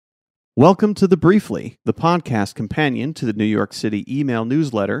Welcome to The Briefly, the podcast companion to the New York City email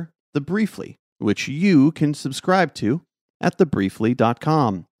newsletter, The Briefly, which you can subscribe to at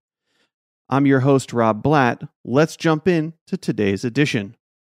thebriefly.com. I'm your host, Rob Blatt. Let's jump in to today's edition.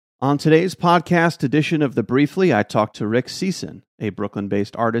 On today's podcast edition of The Briefly, I talked to Rick Secen, a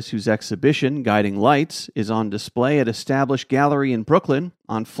Brooklyn-based artist whose exhibition, Guiding Lights, is on display at Established Gallery in Brooklyn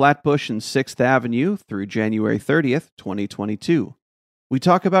on Flatbush and 6th Avenue through January 30th, 2022. We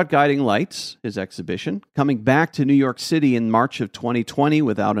talk about Guiding Lights, his exhibition, coming back to New York City in March of 2020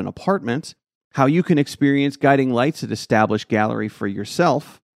 without an apartment, how you can experience Guiding Lights at Established Gallery for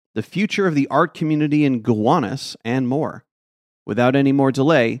yourself, the future of the art community in Gowanus, and more. Without any more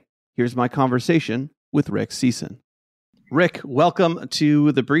delay, here's my conversation with Rick Secen. Rick, welcome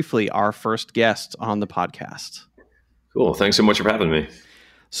to The Briefly, our first guest on the podcast. Cool. Thanks so much for having me.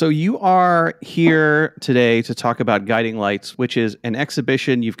 So you are here today to talk about Guiding Lights, which is an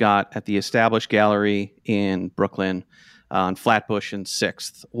exhibition you've got at the Established Gallery in Brooklyn on Flatbush and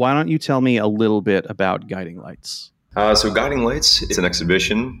 6th. Why don't you tell me a little bit about Guiding Lights? So Guiding Lights is an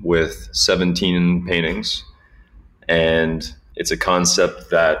exhibition with 17 paintings, and it's a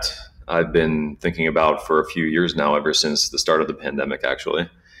concept that I've been thinking about for a few years now, ever since the start of the pandemic, actually.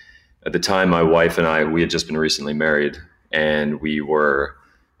 At the time, my wife and I, we had just been recently married, and we were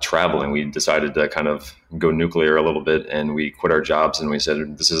traveling. We decided to kind of go nuclear a little bit, and we quit our jobs, and we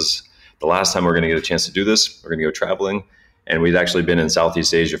said, this is the last time we're going to get a chance to do this. We're going to go traveling. And we'd actually been in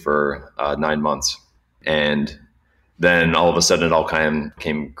Southeast Asia for 9 months. And then all of a sudden it all kind of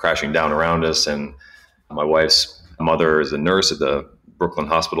came crashing down around us. And my wife's mother is a nurse at the Brooklyn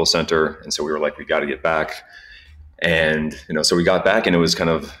Hospital Center. And so we were like, we got to get back. And, so we got back, and it was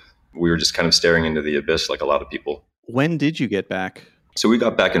we were just kind of staring into the abyss like a lot of people. When did you get back? So we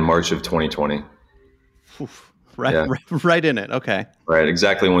got back in March of 2020. Oof, right in it. Okay. Right.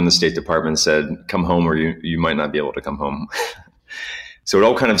 Exactly when the State Department said, come home or you might not be able to come home. So it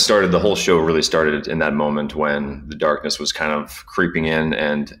all kind of started, the whole show really started in that moment when the darkness was kind of creeping in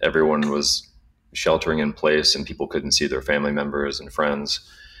and everyone was sheltering in place and people couldn't see their family members and friends.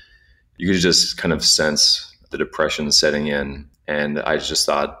 You could just kind of sense the depression setting in. And I just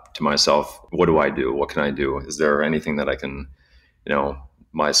thought to myself, what do I do? What can I do? Is there anything that I can,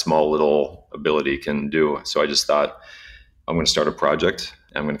 my small little ability can do? So I just thought, I'm going to start a project.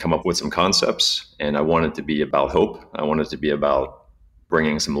 I'm going to come up with some concepts, and I want it to be about hope. I want it to be about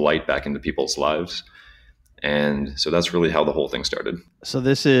bringing some light back into people's lives. And so that's really how the whole thing started. So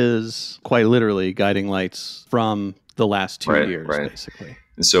this is quite literally Guiding Lights from the last 2 years, basically.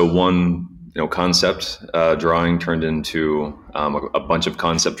 And so one, concept drawing turned into a bunch of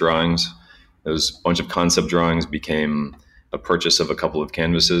concept drawings. Those bunch of concept drawings became a purchase of a couple of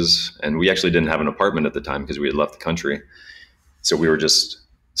canvases. And we actually didn't have an apartment at the time because we had left the country. So we were just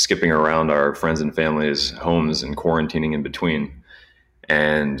skipping around our friends and family's homes and quarantining in between.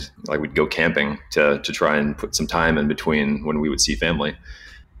 And we'd go camping to try and put some time in between when we would see family.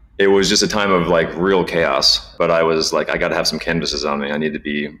 It was just a time of real chaos, but I was like, I got to have some canvases on me. I need to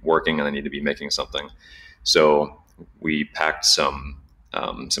be working and I need to be making something. So we packed some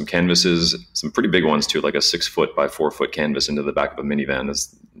canvases, some pretty big ones too, like a 6-foot by 4-foot canvas into the back of a minivan.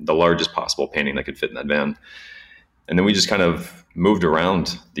 Is the largest possible painting that could fit in that van. And then we just kind of moved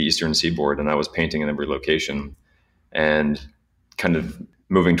around the Eastern Seaboard, and I was painting in every location and kind of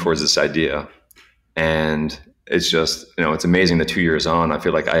moving towards this idea. And it's just, it's amazing that 2 years on, I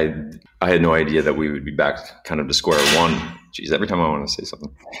feel like I had no idea that we would be back kind of to square one. Geez, every time I want to say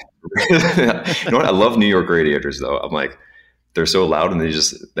something. You know what? I love New York radiators though. I'm like, they're so loud and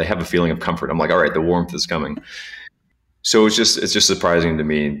they have a feeling of comfort. I'm like, all right, the warmth is coming. So it's just surprising to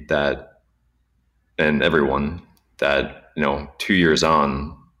me that, and everyone, that, 2 years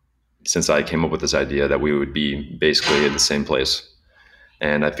on since I came up with this idea, that we would be basically in the same place.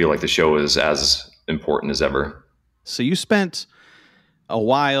 And I feel like the show is as important as ever. So you spent a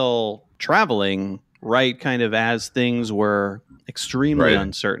while traveling, right? Kind of as things were extremely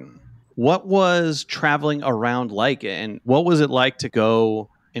uncertain. What was traveling around like, and what was it like to go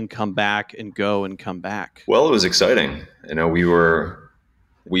and come back and go and come back? Well, it was exciting.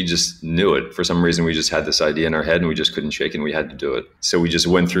 We just knew it. For some reason, we just had this idea in our head and we just couldn't shake it, and we had to do it. So we just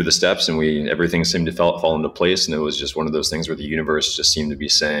went through the steps and everything seemed to fall into place. And it was just one of those things where the universe just seemed to be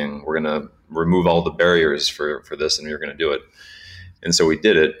saying, we're going to remove all the barriers for this, and we're going to do it. And so we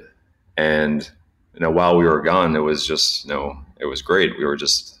did it. And, while we were gone, it was just, it was great. We were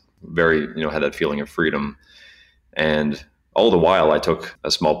just very, had that feeling of freedom. And all the while, I took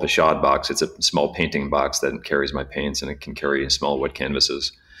a small pochade box. It's a small painting box that carries my paints, and it can carry small wet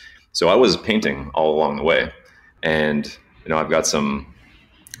canvases. So I was painting all along the way. And, I've got some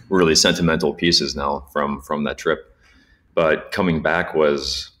really sentimental pieces now from that trip. But coming back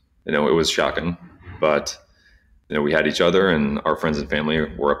was, it was shocking. But we had each other, and our friends and family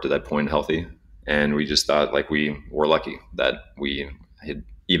were up to that point healthy, and we just thought like we were lucky that we had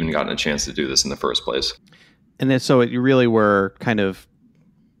even gotten a chance to do this in the first place. And then, so you really were kind of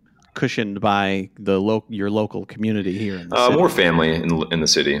cushioned by your local community here in the city. More family in the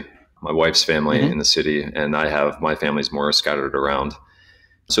city. My wife's family in the city, and I have my family's more scattered around.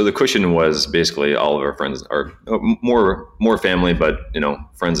 So the cushion was basically all of our friends, or more family, but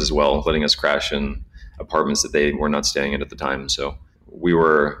friends as well, letting us crash in apartments that they were not staying in at the time. So we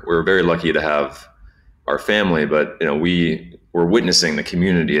were very lucky to have our family, but we were witnessing the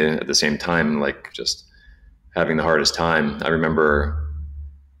community at the same time, like just having the hardest time. I remember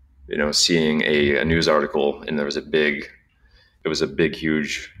seeing a news article, and there was a big,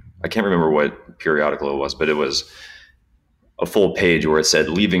 huge, I can't remember what periodical it was, but it was a full page where it said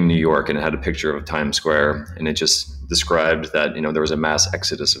 "Leaving New York," and it had a picture of Times Square, and it just described that there was a mass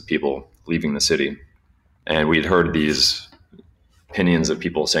exodus of people leaving the city. And we had heard these opinions of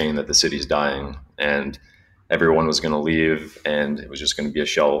people saying that the city's dying and everyone was going to leave, and it was just going to be a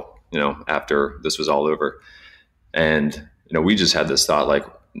shell, after this was all over. And we just had this thought, like,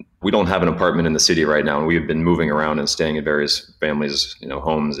 we don't have an apartment in the city right now, and we've been moving around and staying at various families,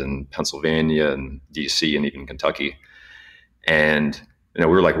 homes in Pennsylvania and DC and even Kentucky. And we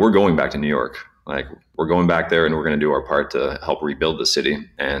were like, we're going back to New York. Like, we're going back there, and we're going to do our part to help rebuild the city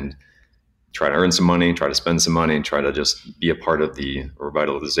and try to earn some money, try to spend some money, try to just be a part of the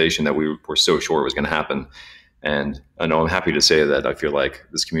revitalization that we were so sure was going to happen. And I know I'm happy to say that I feel like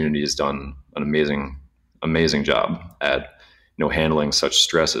this community has done an amazing job at handling such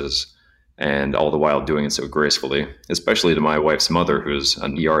stresses, and all the while doing it so gracefully, especially to my wife's mother, who's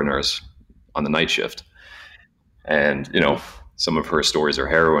an ER nurse on the night shift. And some of her stories are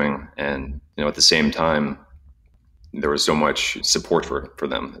harrowing, and at the same time there was so much support for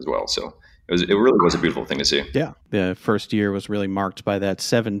them as well. So it really was a beautiful thing to see. Yeah, the first year was really marked by that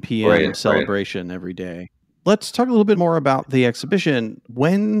 7 p.m. celebration every day. Let's talk a little bit more about the exhibition.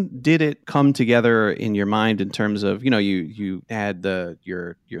 When did it come together in your mind in terms of, you had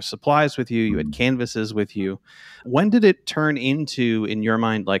your supplies with you, you had canvases with you. When did it turn into, in your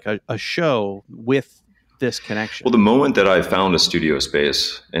mind, like a show with this connection? Well, the moment that I found a studio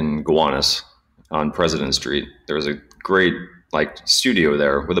space in Gowanus on President Street, there was a great studio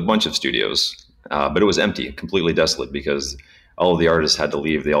there with a bunch of studios, but it was empty, completely desolate, because all of the artists had to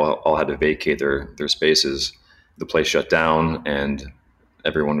leave. They all had to vacate their spaces. The place shut down, and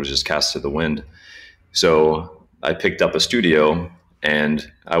everyone was just cast to the wind. So I picked up a studio,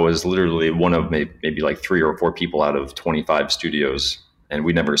 and I was literally one of maybe like 3 or 4 people out of 25 studios, and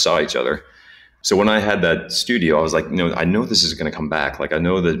we never saw each other. So when I had that studio, I was like, I know this is going to come back. Like, I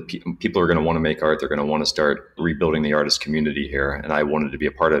know that people are going to want to make art. They're going to want to start rebuilding the artist community here, and I wanted to be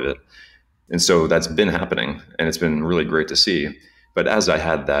a part of it. And so that's been happening, and it's been really great to see. But as I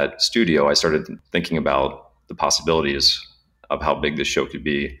had that studio, I started thinking about the possibilities of how big this show could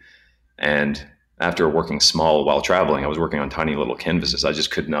be. And after working small while traveling, I was working on tiny little canvases. I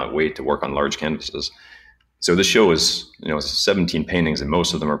just could not wait to work on large canvases. So the show is, 17 paintings, and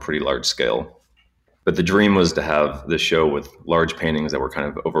most of them are pretty large scale. But the dream was to have this show with large paintings that were kind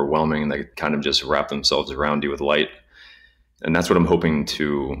of overwhelming, and they kind of just wrap themselves around you with light. And that's what I'm hoping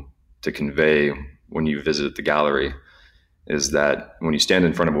to convey when you visit the gallery, is that when you stand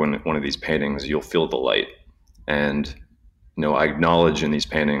in front of one of these paintings, you'll feel the light. And, I acknowledge in these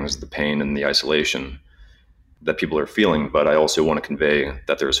paintings the pain and the isolation that people are feeling, but I also want to convey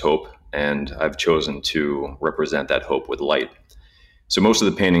that there's hope, and I've chosen to represent that hope with light. So most of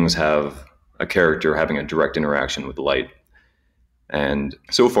the paintings have a character having a direct interaction with the light. And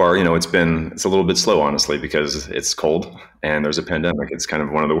so far, it's a little bit slow, honestly, because it's cold and there's a pandemic. It's kind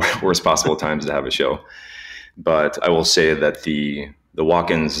of one of the worst possible times to have a show. But I will say that the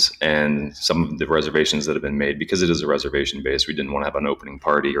walk-ins and some of the reservations that have been made, because it is a reservation base, we didn't want to have an opening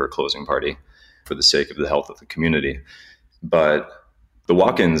party or a closing party for the sake of the health of the community. But the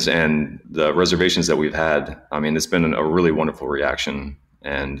walk-ins and the reservations that we've had, it's been a really wonderful reaction,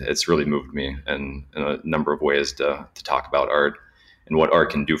 and it's really moved me in a number of ways to talk about art and what art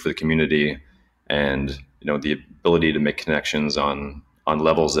can do for the community, and the ability to make connections on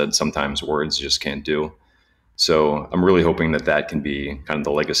levels that sometimes words just can't do. So I'm really hoping that can be kind of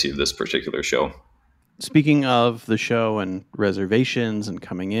the legacy of this particular show. Speaking of the show and reservations and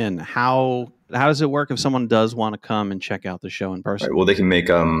coming in, how does it work if someone does want to come and check out the show in person? Right, well, they can make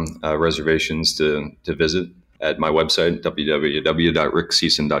reservations to visit at my website,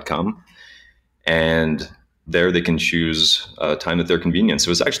 www.ricksecen.com. And there they can choose a time at their convenience.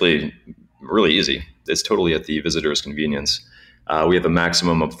 So it's actually really easy. It's totally at the visitor's convenience. We have a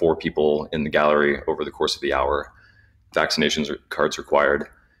maximum of 4 people in the gallery over the course of the hour. Vaccination cards required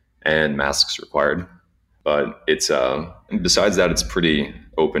and masks required. But it's besides that, it's pretty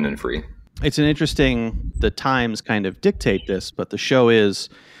open and free. It's an interesting, the times kind of dictate this, but the show is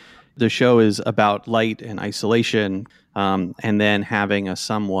about light and isolation, and then having a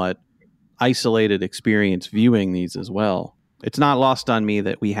somewhat isolated experience viewing these as well. It's not lost on me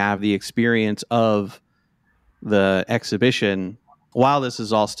that we have the experience of the exhibition while this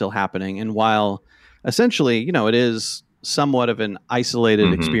is all still happening, and while essentially, it is somewhat of an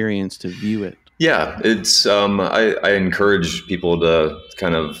isolated experience to view it. Yeah, it's I encourage people to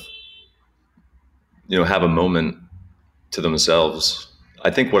kind of have a moment to themselves.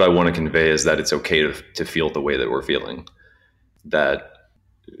 I think what I want to convey is that it's okay to feel the way that we're feeling. That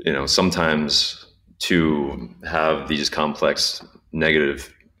sometimes to have these complex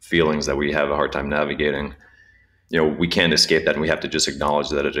negative feelings that we have a hard time navigating, we can't escape that, and we have to just acknowledge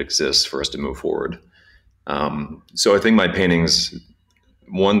that it exists for us to move forward. So I think my paintings,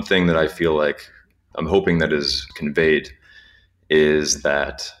 one thing that I feel like I'm hoping that is conveyed is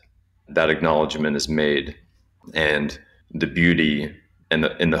that acknowledgement is made, and the beauty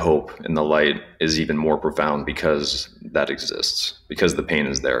and the hope and the light is even more profound because that exists, because the pain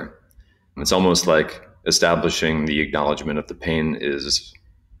is there. It's almost like establishing the acknowledgement of the pain is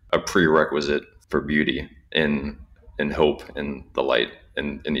a prerequisite for beauty and hope and the light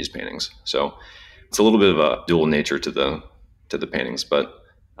in these paintings. So it's a little bit of a dual nature to the paintings, but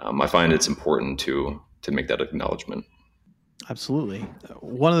I find it's important to make that acknowledgement. Absolutely.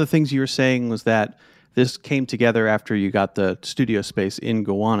 One of the things you were saying was that this came together after you got the studio space in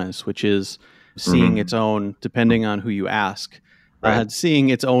Gowanus, which is seeing its own, depending on who you ask, seeing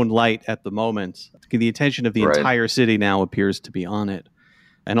its own light at the moment. The attention of the entire city now appears to be on it.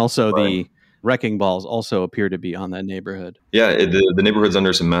 And also the wrecking balls also appear to be on that neighborhood. Yeah, the neighborhood's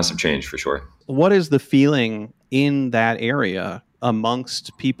under some massive change for sure. What is the feeling in that area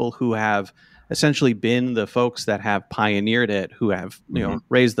amongst people who have essentially been the folks that have pioneered it, who have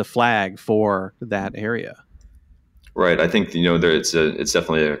raised the flag for that area? Right. I think it's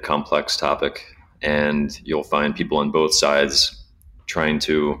definitely a complex topic, and you'll find people on both sides trying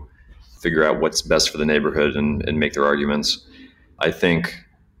to figure out what's best for the neighborhood and make their arguments. I think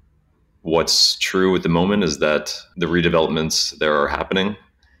what's true at the moment is that the redevelopments there are happening,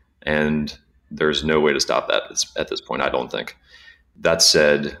 and there's no way to stop that at this point, I don't think. That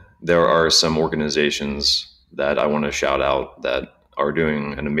said, there are some organizations that I want to shout out that are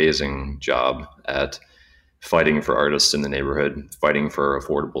doing an amazing job at fighting for artists in the neighborhood, fighting for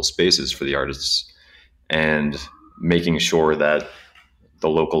affordable spaces for the artists, and making sure that the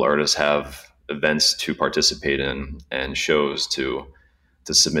local artists have events to participate in and shows to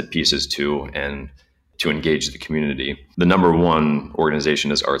submit pieces to and to engage the community. The number one organization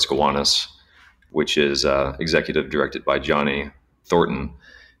is Arts Gowanus, which is executive directed by Johnny Thornton.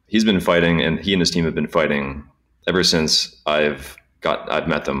 He's been fighting, and he and his team have been fighting ever since I've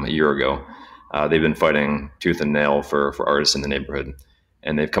met them a year ago. They've been fighting tooth and nail for artists in the neighborhood,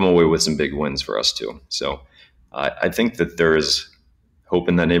 and they've come away with some big wins for us too. So I think that there is hope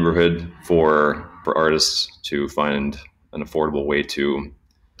in that neighborhood for artists to find an affordable way to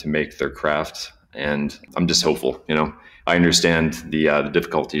make their craft, and I'm just hopeful. I understand the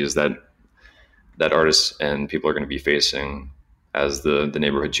difficulties that artists and people are going to be facing as the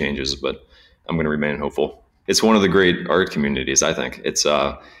neighborhood changes, but I'm going to remain hopeful. It's one of the great art communities, I think. It's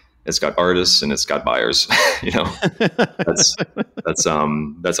got artists and it's got buyers. That's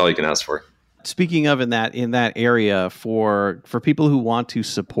all you can ask for. Speaking of in that area, for people who want to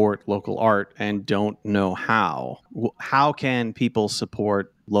support local art and don't know how can people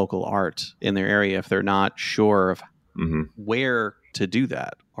support local art in their area if they're not sure of where to do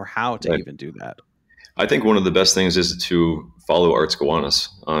that or how to even do that? I think one of the best things is to follow Arts Gowanus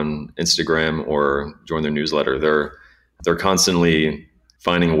on Instagram or join their newsletter. They're constantly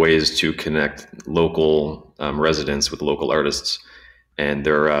finding ways to connect local residents with local artists, and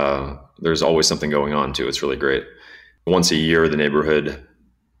there's always something going on too. It's really great. Once a year, the neighborhood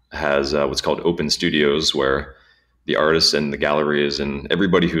has what's called open studios, where the artists and the galleries and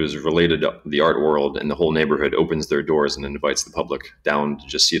everybody who's related to the art world in the whole neighborhood opens their doors and invites the public down to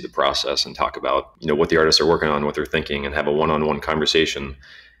just see the process and talk about what the artists are working on, what they're thinking, and have a one-on-one conversation.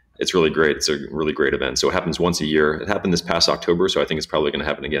 It's really great. It's a really great event. So it happens once a year. It happened this past October, so I think it's probably going to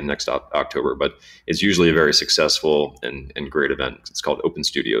happen again next October. But it's usually a very successful and great event. It's called Open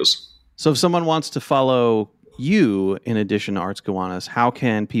Studios. So if someone wants to follow you in addition to Arts Gowanus, how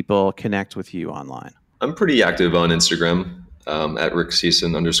can people connect with you online? I'm pretty active on Instagram at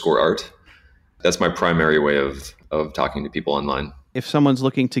 @ricksecen_art. That's my primary way of talking to people online. If someone's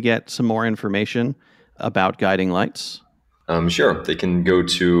looking to get some more information about guiding lights, sure. They can go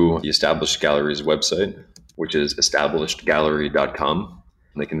to the Established Gallery's website, which is establishedgallery.com.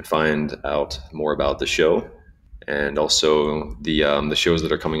 They can find out more about the show and also the shows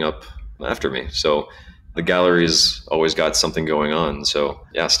that are coming up after me. So the gallery's always got something going on. So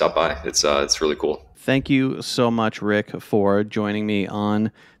yeah, stop by. It's really cool. Thank you so much, Rick, for joining me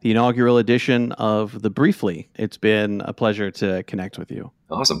on the inaugural edition of The Briefly. It's been a pleasure to connect with you.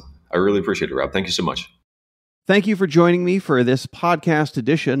 Awesome. I really appreciate it, Rob. Thank you so much. Thank you for joining me for this podcast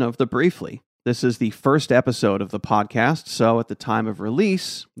edition of The Briefly. This is the first episode of the podcast, so at the time of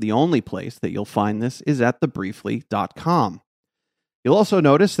release, the only place that you'll find this is at thebriefly.com. You'll also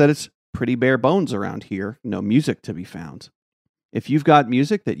notice that it's pretty bare bones around here, no music to be found. If you've got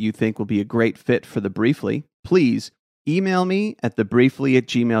music that you think will be a great fit for The Briefly, please email me at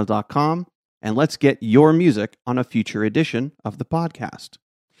thebriefly@gmail.com and let's get your music on a future edition of the podcast.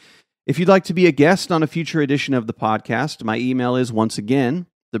 If you'd like to be a guest on a future edition of the podcast, my email is once again,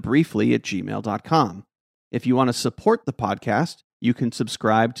 thebriefly@gmail.com. If you want to support the podcast, you can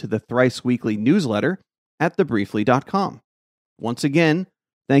subscribe to the thrice weekly newsletter at thebriefly.com. Once again,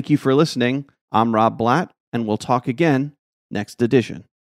 thank you for listening. I'm Rob Blatt, and we'll talk again next edition.